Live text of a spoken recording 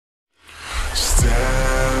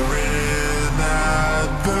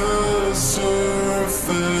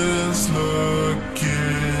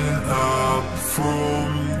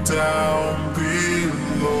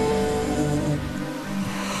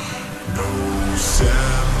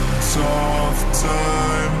sense of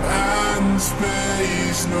time and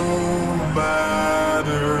space, no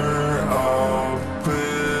matter up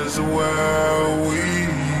is where we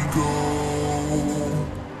go.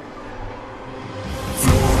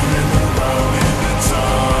 Floating around in the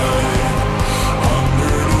tide,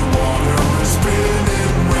 under the water we're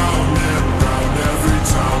spinning round and round every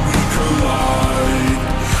time we collide.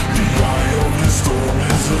 The eye of the storm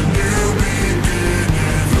is a new beginning.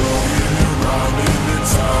 Floating around in the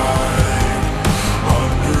tide,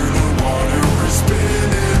 under the water we're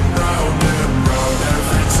spinning round and round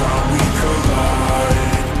every time we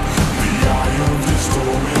collide. The eye of the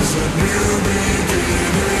storm is a new beginning.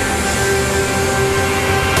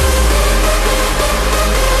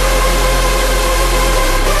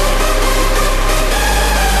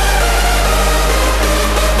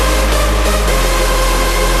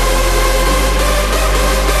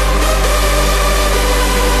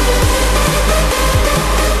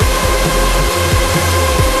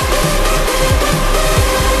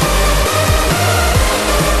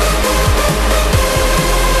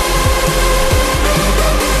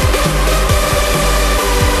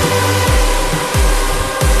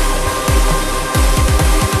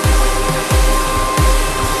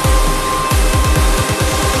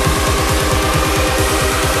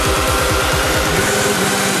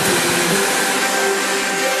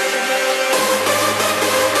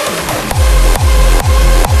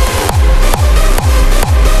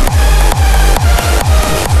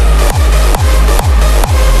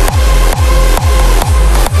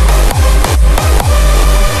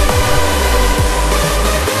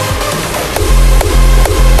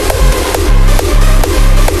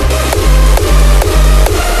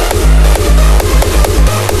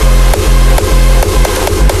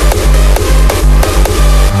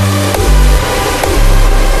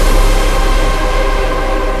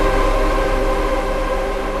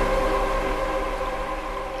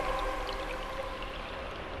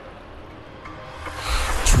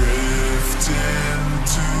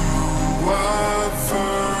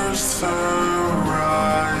 First horizon,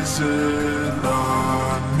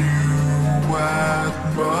 a new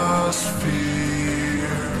atmosphere.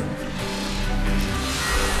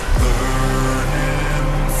 Learning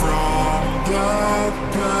from the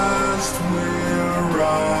past, we're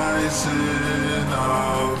rising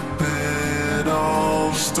up. It all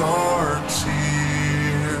starts here.